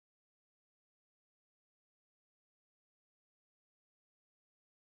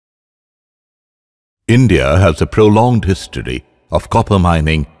India has a prolonged history of copper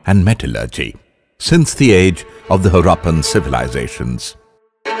mining and metallurgy since the age of the Harappan civilizations.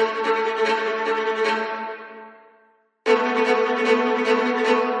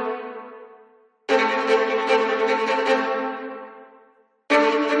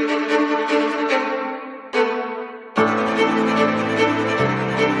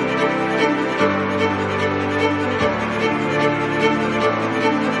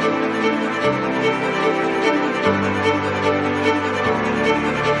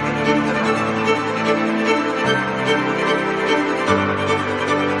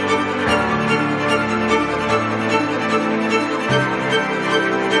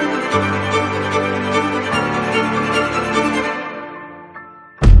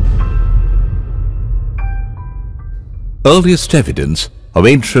 Earliest evidence of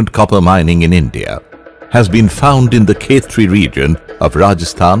ancient copper mining in India has been found in the Khetri region of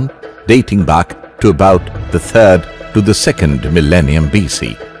Rajasthan, dating back to about the 3rd to the 2nd millennium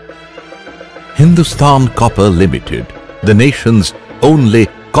BC. Hindustan Copper Limited, the nation's only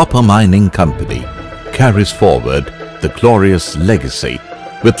copper mining company, carries forward the glorious legacy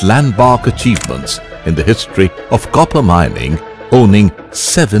with landmark achievements in the history of copper mining, owning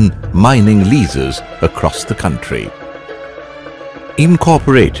 7 mining leases across the country.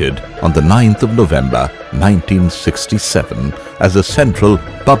 Incorporated on the 9th of November 1967 as a central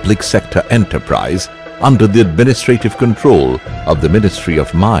public sector enterprise under the administrative control of the Ministry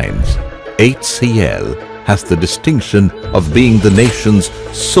of Mines, HCL has the distinction of being the nation's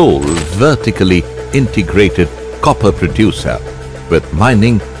sole vertically integrated copper producer with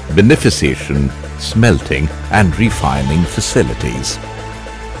mining, beneficiation, smelting and refining facilities.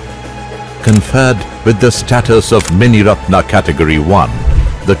 Conferred with the status of Miniratna Category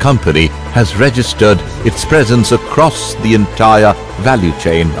I, the company has registered its presence across the entire value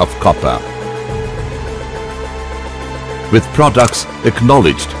chain of copper, with products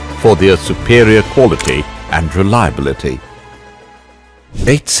acknowledged for their superior quality and reliability.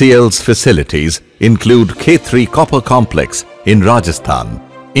 HCL's facilities include Khetri Copper Complex in Rajasthan,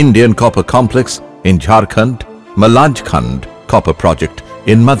 Indian Copper Complex in Jharkhand, Malanjkhand Copper Project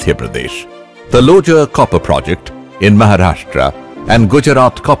in Madhya Pradesh, Taloja Copper Project in Maharashtra and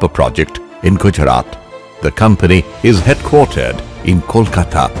Gujarat Copper Project in Gujarat. The company is headquartered in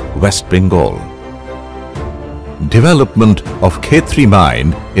Kolkata, West Bengal. Development of Khetri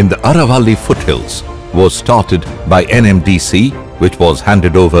mine in the Aravalli foothills was started by NMDC, which was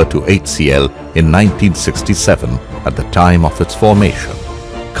handed over to HCL in 1967 at the time of its formation.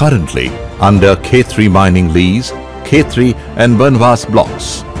 Currently, under Khetri mining lease, Khetri and Banvas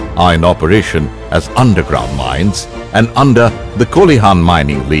blocks are in operation as underground mines, and under the Kolehan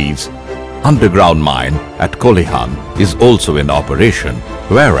mining lease, underground mine at Kolehan is also in operation,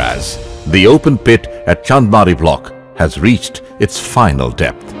 whereas the open pit at Chandmari block has reached its final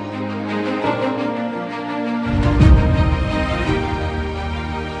depth.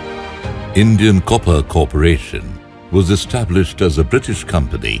 Indian Copper Corporation was established as a British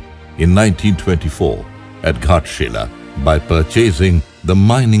company in 1924 at Ghatsila by purchasing the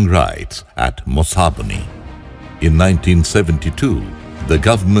mining rights at Mosabuni. In 1972, the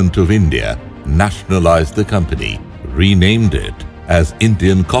Government of India nationalized the company, renamed it as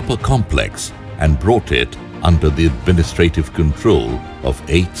Indian Copper Complex and brought it under the administrative control of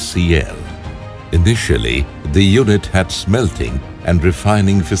HCL. Initially, the unit had smelting and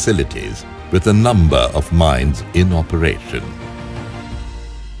refining facilities with a number of mines in operation.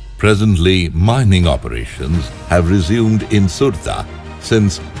 Presently, mining operations have resumed in Surda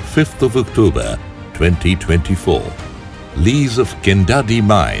since 5th of October 2024. Lease of Kendadi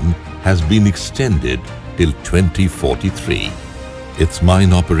mine has been extended till 2043. Its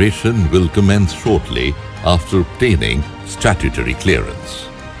mine operation will commence shortly after obtaining statutory clearance.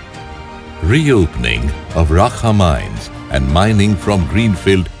 Reopening of Rakha mines and mining from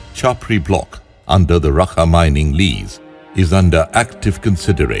Greenfield Chapri block under the Rakha mining lease is under active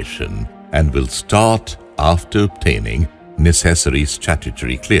consideration and will start after obtaining necessary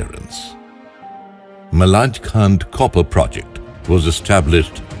statutory clearance. Malanjkhand Copper Project was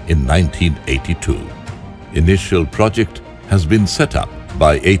established in 1982. Initial project has been set up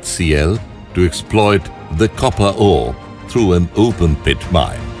by HCL to exploit the copper ore through an open pit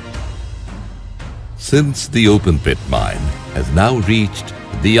mine. Since the open pit mine has now reached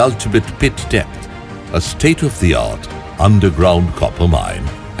the ultimate pit depth, a state-of-the-art underground copper mine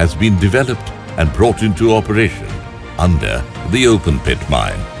has been developed and brought into operation under the open pit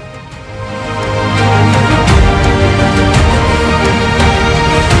mine.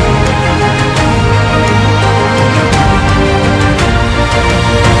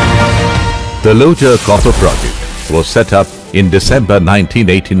 Taloja Copper Project was set up in December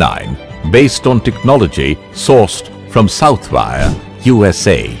 1989 based on technology sourced from Southwire,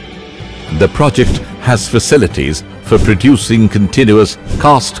 USA. The project has facilities for producing continuous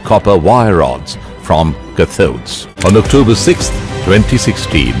cast copper wire rods from cathodes. On October 6,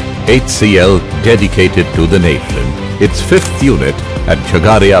 2016, HCL dedicated to the nation its 5th unit at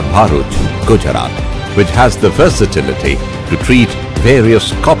Jhagaria, Bharuch, Gujarat, which has the versatility to treat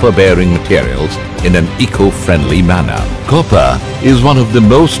various copper-bearing materials in an eco-friendly manner. Copper is one of the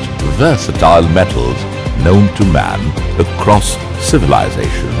most versatile metals known to man across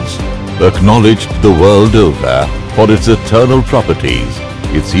civilizations. Acknowledged the world over for its eternal properties,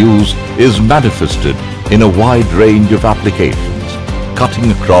 its use is manifested in a wide range of applications,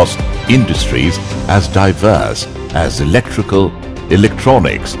 cutting across industries as diverse as electrical,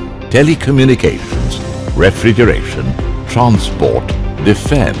 electronics, telecommunications, refrigeration, transport,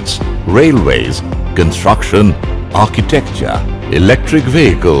 defense, railways, construction, architecture, electric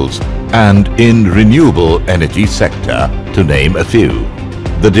vehicles, and in renewable energy sector, to name a few.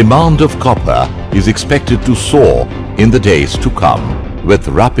 The demand of copper is expected to soar in the days to come with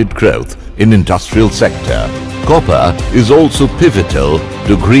rapid growth in industrial sector. Copper is also pivotal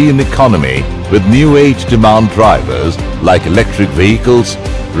to green economy with new age demand drivers like electric vehicles,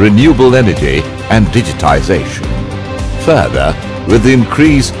 renewable energy and digitization. Further, with the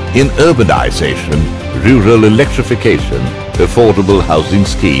increase in urbanization, rural electrification, affordable housing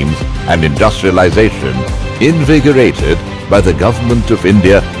schemes and industrialization invigorated by the Government of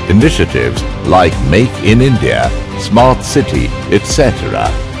India initiatives like Make in India, Smart City, etc.,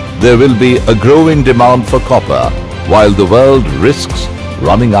 there will be a growing demand for copper while the world risks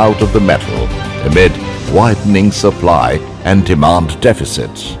running out of the metal amid widening supply and demand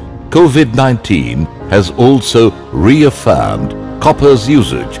deficits. COVID-19 has also reaffirmed copper's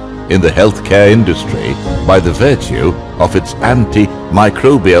usage in the healthcare industry by the virtue of its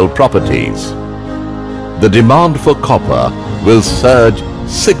antimicrobial properties. The demand for copper will surge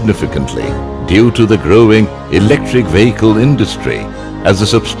significantly due to the growing electric vehicle industry, as a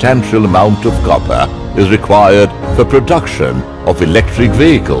substantial amount of copper is required for production of electric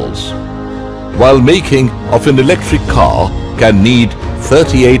vehicles. While making of an electric car can need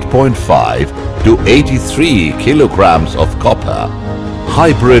 38.5 to 83 kilograms of copper,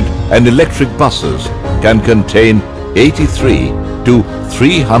 hybrid and electric buses can contain 83 to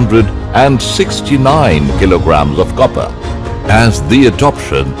 369 kilograms of copper. As the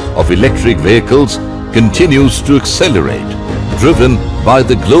adoption of electric vehicles continues to accelerate, driven by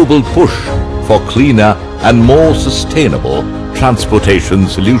the global push for cleaner and more sustainable transportation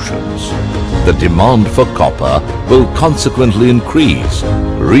solutions, the demand for copper will consequently increase,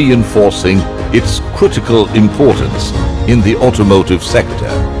 reinforcing its critical importance in the automotive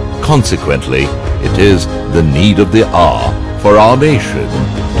sector. Consequently, it is the need of the hour for our nation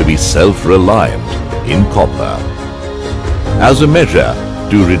to be self-reliant in copper. As a measure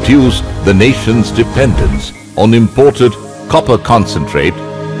to reduce the nation's dependence on imported copper concentrate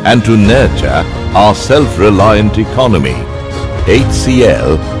and to nurture our self-reliant economy,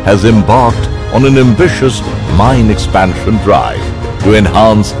 HCL has embarked on an ambitious mine expansion drive to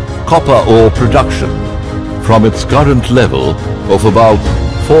enhance copper ore production from its current level of about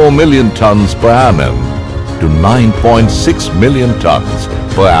 4 million tons per annum to 9.6 million tons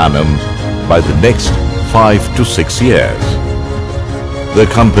per annum by the next 5 to 6 years. The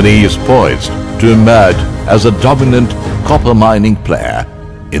company is poised to emerge as a dominant copper mining player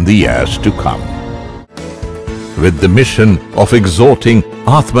in the years to come. With the mission of exhorting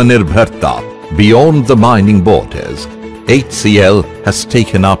Atmanirbharta beyond the mining borders, HCL has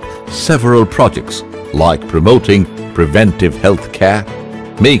taken up several projects like promoting preventive health care,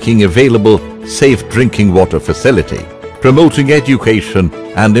 making available safe drinking water facility, promoting education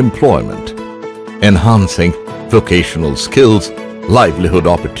and employment, enhancing vocational skills, livelihood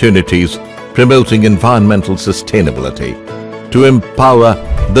opportunities, promoting environmental sustainability, to empower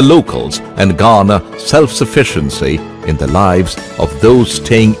the locals and garner self-sufficiency in the lives of those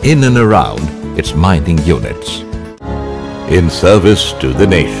staying in and around its mining units. In service to the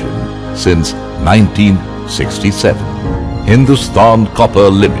nation since 1967, Hindustan Copper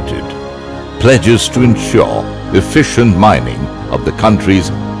Limited pledges to ensure efficient mining of the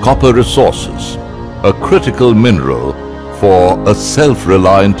country's copper resources, a critical mineral for a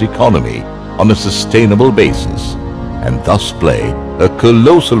self-reliant economy on a sustainable basis, and thus play a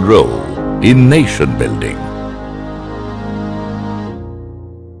colossal role in nation building.